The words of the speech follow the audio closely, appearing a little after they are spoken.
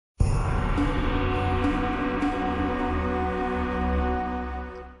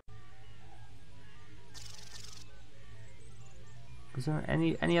Is there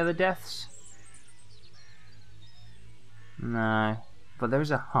any other deaths? No, but there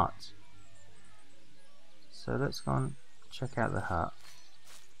is a hut. So let's go and check out the hut.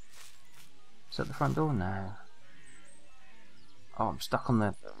 Is that the front door? No. Oh, I'm stuck on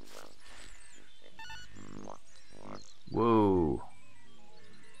the... Whoa.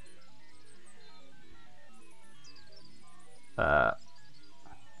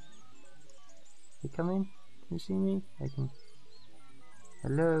 You come in? Can you see me? I can...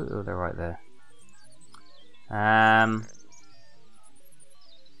 Hello? Oh, they're right there.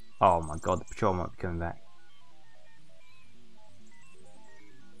 Oh my god, the patrol might be coming back.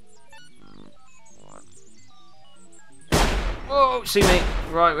 Whoa, see me.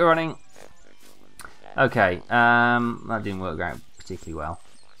 Right, we're running. Okay, that didn't work out particularly well.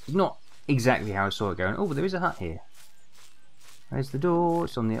 It's not exactly how I saw it going. Oh, but there is a hut here. There's the door.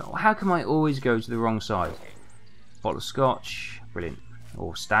 It's on the... How come I always go to the wrong side? Bottle of scotch. Brilliant.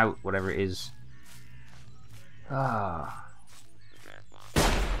 Or stout, whatever it is. Ah.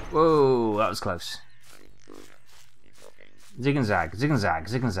 Whoa, that was close. Zig and zag, zig and zag,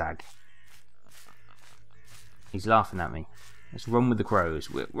 zig and zag. He's laughing at me. Let's run with the crows.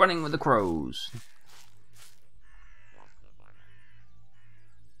 We're running with the crows. I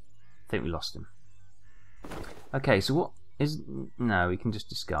think we lost him. Okay, so what is... No, we can just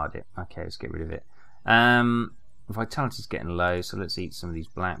discard it. Okay, let's get rid of it. Vitality's getting low, so let's eat some of these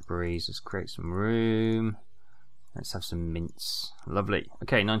blackberries. Let's create some room. Let's have some mints. Lovely.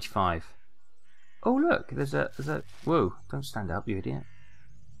 Okay, 95. Oh look, there's a... Whoa, don't stand up, you idiot.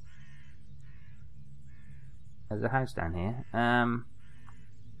 There's a house down here.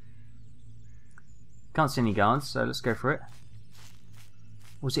 Can't see any guards, so let's go for it.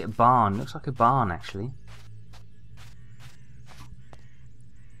 Was it a barn? Looks like a barn, actually.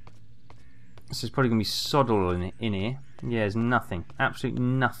 This is probably going to be sod all in here. Yeah, there's nothing. Absolutely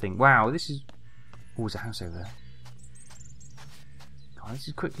nothing. Wow, this is... Oh, there's a house over there. God, this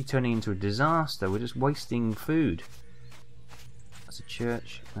is quickly turning into a disaster. We're just wasting food. That's a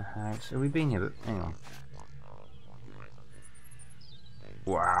church, a house. Have we been here? But hang on.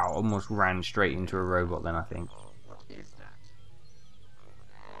 Wow, almost ran straight into a robot then, I think.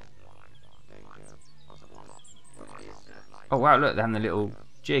 Oh wow, look, they're having a little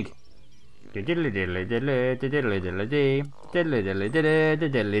jig. How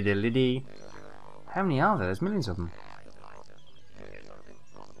many are there? There's millions of them.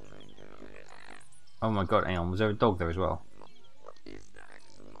 Oh my god, hang on, was there a dog there as well?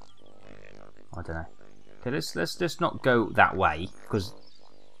 I don't know. Okay, let's just not go that way, because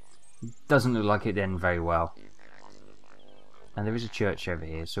it doesn't look like it end very well. And there is a church over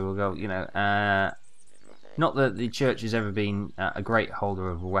here, so we'll go, you know, not that the church has ever been a great holder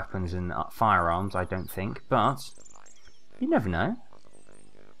of weapons and firearms, I don't think, but you never know.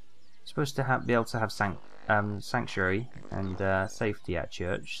 You're supposed to be able to have sanctuary and safety at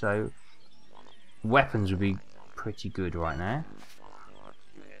church, so weapons would be pretty good right now.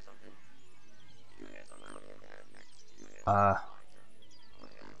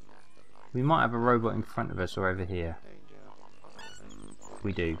 We might have a robot in front of us or over here.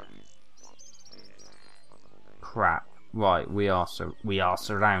 We do. Crap. Right, we are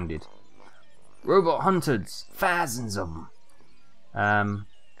surrounded. Robot hunters, thousands of them.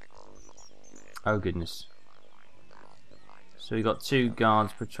 Oh goodness. So we got 2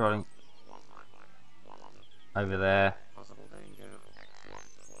 guards patrolling over there,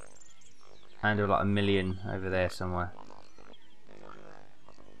 and there are like 1 million over there somewhere.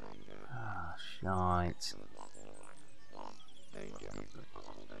 Ah, shite.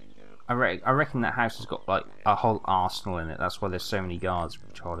 I reckon that house has got like a whole arsenal in it. That's why there's so many guards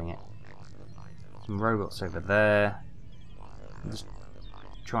patrolling it. Some robots over there. I'm just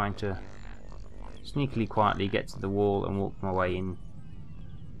trying to sneakily, quietly get to the wall and walk my way in.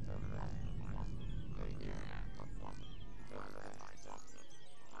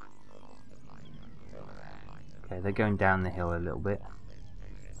 Okay, they're going down the hill a little bit.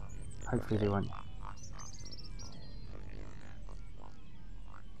 Hopefully they won't.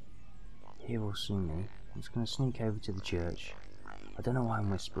 Here will see me. I'm just going to sneak over to the church. I don't know why I'm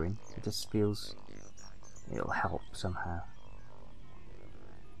whispering. It just feels it'll help somehow.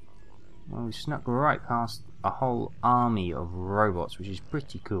 Well, we snuck right past a whole army of robots, which is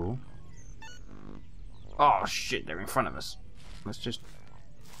pretty cool. Oh shit, they're in front of us. Let's just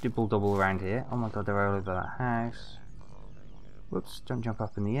dibble double around here. Oh my god, they're all over that house. Whoops, don't jump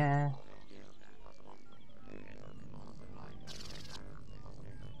up in the air.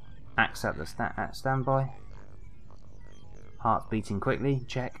 Axe at the standby. Heart's beating quickly.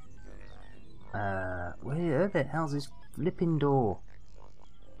 Check. Where the hell's this flipping door?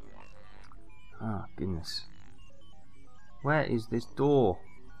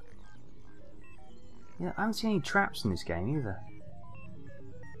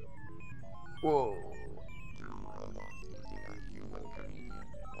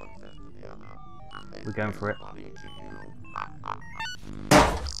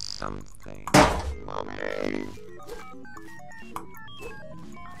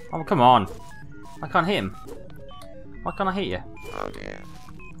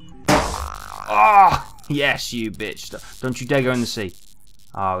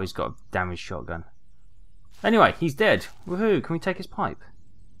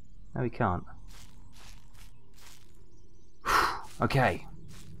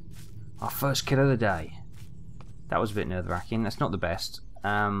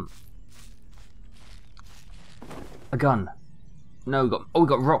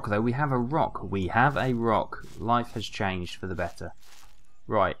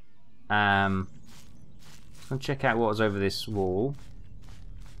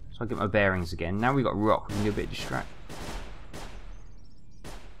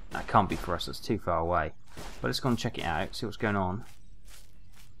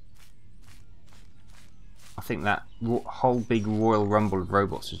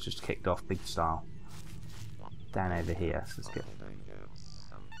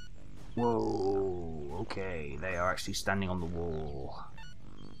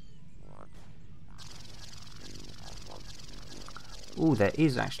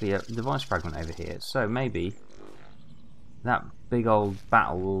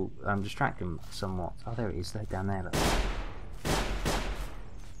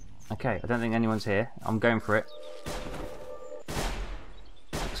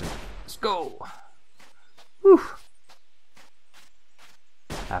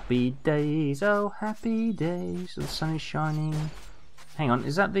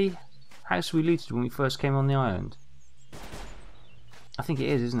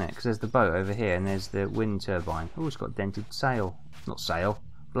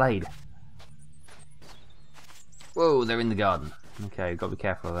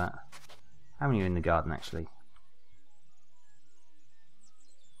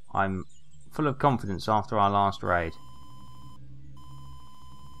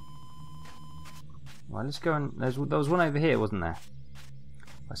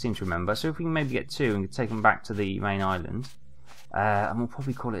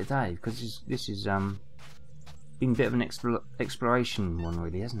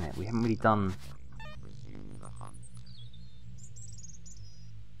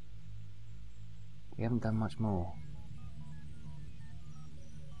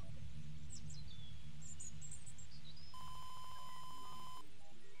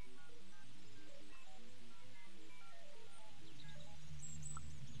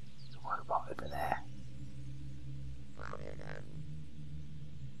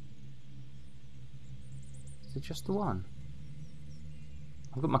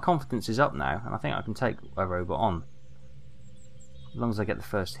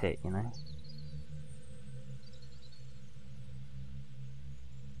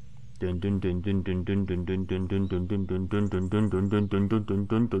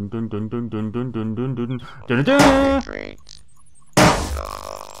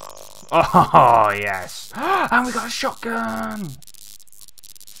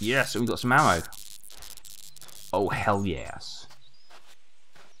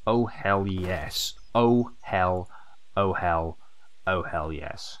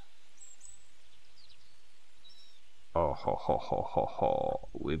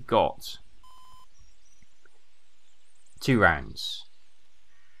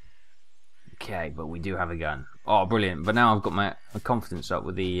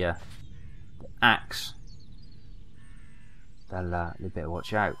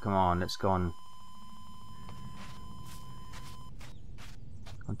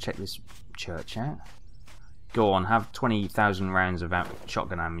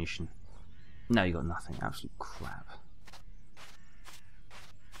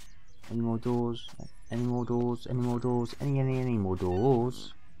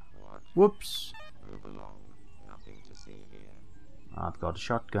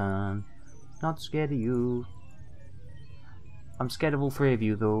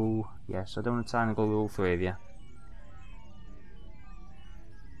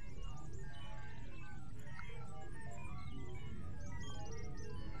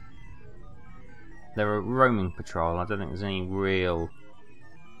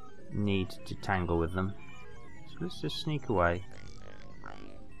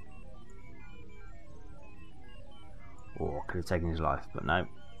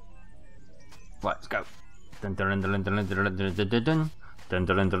 Right, let's go. Dun, dun, dun, dun, dun, dun, dun, dun, dun, dun. Dun,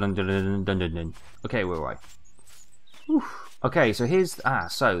 dun, dun, dun, dun, dun, dun, dun, dun. Okay, we're right. Okay, so here's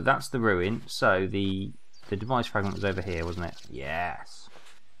so that's the ruin. So the device fragment was over here, wasn't it? Yes.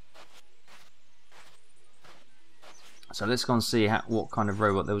 So let's go and see what kind of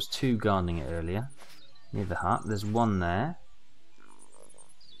robot. There was 2 guarding it earlier near the hut. There's 1 there.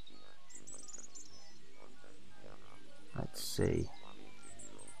 Let's see.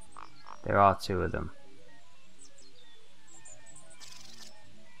 There are 2 of them.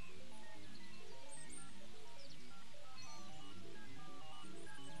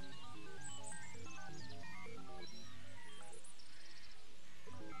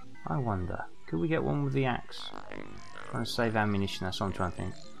 I wonder, could we get one with the axe? Trying to save ammunition, that's what I'm trying to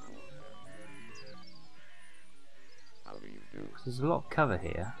think. There's a lot of cover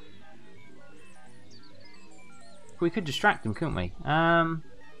here. We could distract him, couldn't we? Problem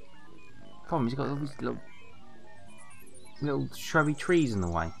is, he's got all these little shrubby trees in the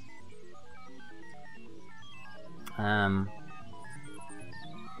way. Whoa,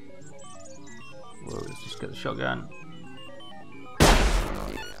 let's just get the shotgun.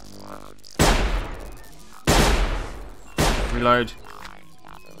 Reload.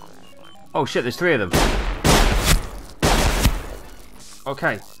 Oh shit, there's 3 of them.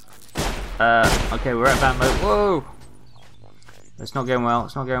 Okay. Okay, we're at that mode. Whoa! It's not going well,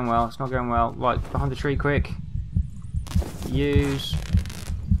 it's not going well, it's not going well. Right, behind the tree, quick. Use.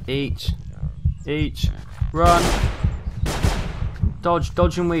 Eat. Run. Dodge,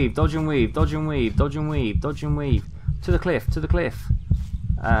 dodge and weave, dodge and weave, dodge and weave, dodge and weave, dodge and weave. To the cliff, to the cliff.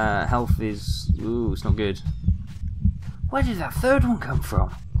 Health is... Ooh, it's not good. Where did that 3rd one come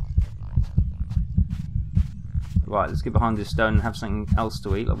from? Right, let's get behind this stone and have something else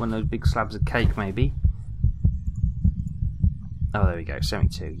to eat, like one of those big slabs of cake, maybe. Oh, there we go,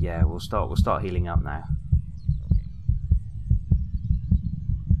 72. Yeah, we'll start healing up now.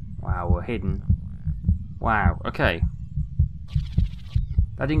 Wow, we're hidden. Wow, okay.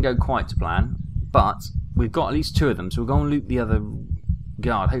 That didn't go quite to plan, but we've got at least 2 of them, so we'll go and loot the other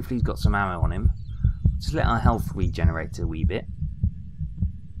guard. Hopefully he's got some ammo on him. Just let our health regenerate a wee bit.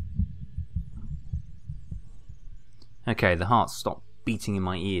 Okay, the heart stopped beating in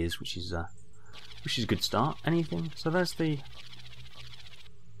my ears, which is a good start. Anything? So there's a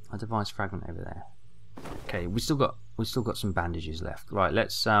device fragment over there. Okay, we still got some bandages left. Right,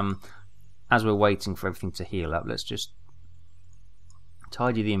 let's as we're waiting for everything to heal up, let's just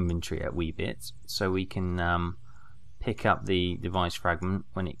tidy the inventory a wee bit so we can pick up the device fragment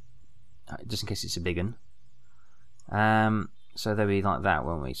when it, just in case it's a big one. So they'll be like that,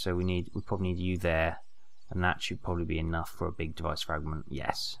 won't we? So we probably need you there, and that should probably be enough for a big device fragment.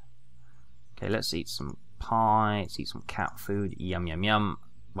 Yes. Okay, let's eat some pie. Let's eat some cat food. Yum yum yum.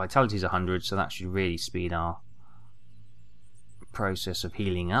 Vitality's 100, so that should really speed our process of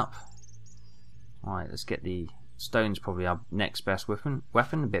healing up. Alright, let's get the stone's probably our next best weapon.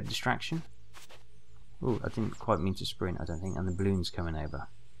 A bit of distraction. Oh, I didn't quite mean to sprint, I don't think. And the balloon's coming over.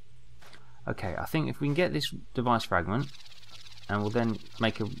 Okay, I think if we can get this device fragment, and we'll then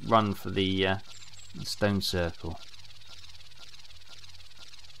make a run for the stone circle.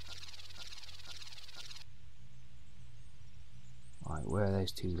 Right, where are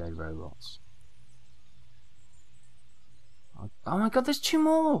those 2 dead robots? Oh my god, there's 2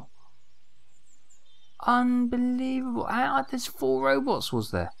 more! Unbelievable. There's 4 robots,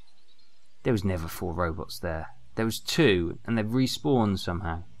 was there? There was never 4 robots there. There was 2, and they've respawned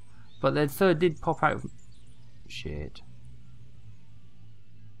somehow. But the 3rd did pop out. Shit.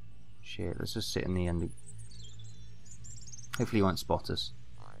 Shit, let's just sit in the end. Hopefully he won't spot us.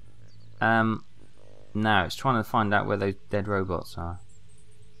 Now it's trying to find out where those dead robots are.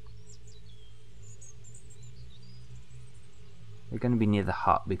 They're going to be near the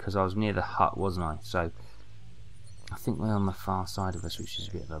hut, because I was near the hut, wasn't I? So I think they're on the far side of us, which is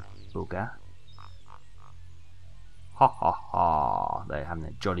a bit of a bugger. Ha ha ha! They're having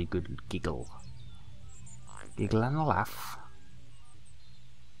a jolly good giggle. Giggle and a laugh.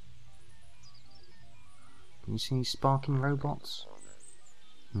 Can you see any sparking robots?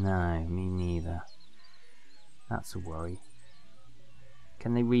 No, me neither. That's a worry.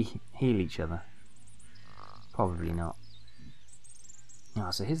 Can they heal each other? Probably not. Ah,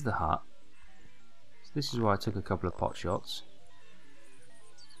 so here's the hut. So this is where I took a couple of pot shots.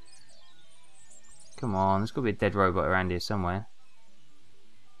 Come on, there's got to be a dead robot around here somewhere.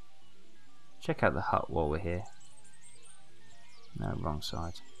 Check out the hut while we're here. No, wrong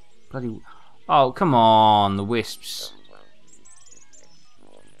side. Bloody... Oh, come on, the wisps.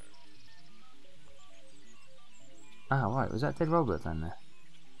 Ah, right, was that dead robot down there?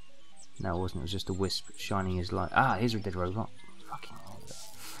 No, it wasn't. It was just a wisp shining his light. Ah, here's a dead robot. Fucking hell.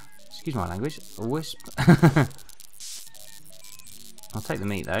 Excuse my language. A wisp. I'll take the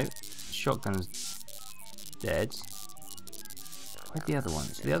meat though. Shotgun's dead. Where's the other one?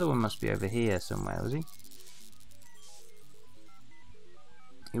 So the other one must be over here somewhere, was he?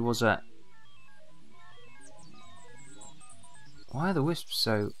 He was at... Why are the wisps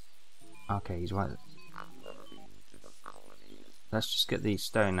so... Okay, he's right. Let's just get the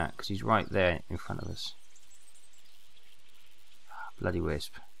stone out, because he's right there in front of us. Bloody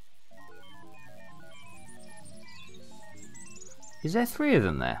wisp. Is there 3 of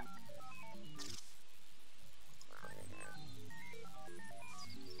them there?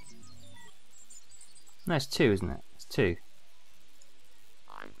 No, it's 2, isn't it? It's 2.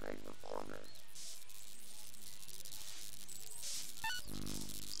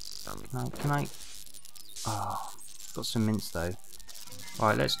 Can I... Oh, got some mints though.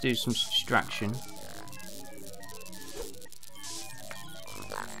 Alright, let's do some distraction.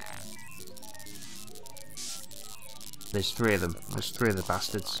 There's 3 of them. There's 3 of the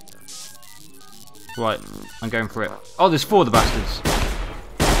bastards. Right, I'm going for it. Oh, there's 4 of the bastards.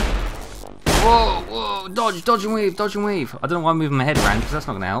 Whoa, whoa, dodge, dodge and weave, dodge and weave. I don't know why I'm moving my head around, because that's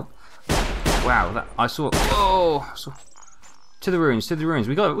not going to help. Wow, that, I saw... Whoa! To the ruins, to the ruins.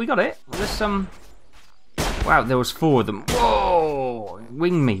 We got it. Let's, Wow, there was 4 of them. Whoa!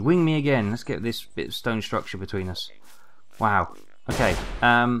 Wing me again. Let's get this bit of stone structure between us. Wow. Okay,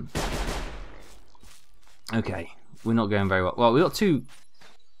 okay, we're not going very well. Well, we got 2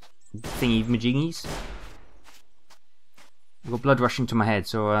 thingy-majingies. We've got blood rushing to my head,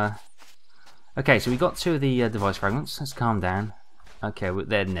 so, okay, so we got 2 of the device fragments. Let's calm down. Okay,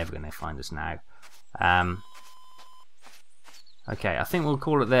 they're never going to find us now. Okay, I think we'll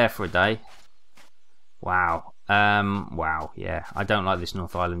call it there for a day. Wow. Wow, yeah. I don't like this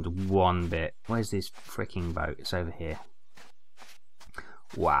North Island one bit. Where's this freaking boat? It's over here.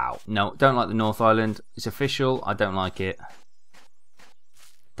 Wow. No, don't like the North Island. It's official. I don't like it.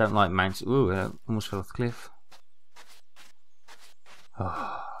 Don't like mountains. Ooh, almost fell off the cliff.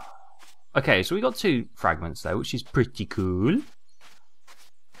 Oh. Okay, so we got 2 fragments though, which is pretty cool.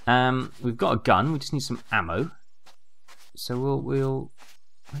 We've got a gun. We just need some ammo. So we'll.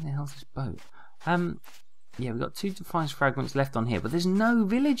 Where the hell's this boat? Yeah, we've got 2 device fragments left on here, but there's no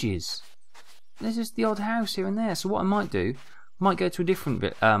villages. There's just the odd house here and there. So what I might do, I might go to a different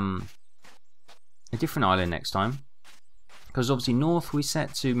bit, a different island next time, because obviously north we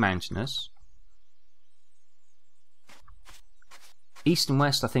set to mountainous. East and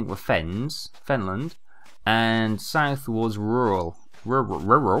west I think were Fenland, and south was rural.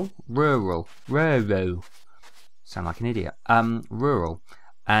 Sound like an idiot. Rural.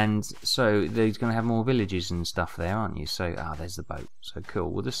 And so there's going to have more villages and stuff there, aren't you? So, there's the boat. So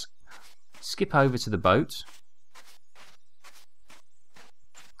cool. We'll just skip over to the boat.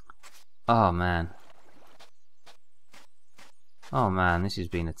 Oh man. Oh man, this has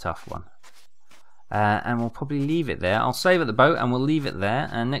been a tough one. And we'll probably leave it there. I'll save at the boat and we'll leave it there.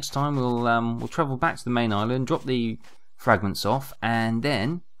 And next time we'll travel back to the main island, drop the fragments off, and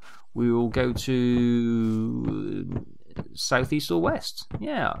then we will go to southeast or west.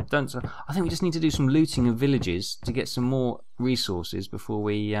 Yeah, I think we just need to do some looting of villages to get some more resources before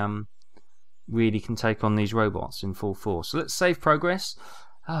we really can take on these robots in full force. So let's save progress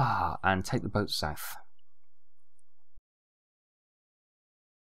and take the boat south.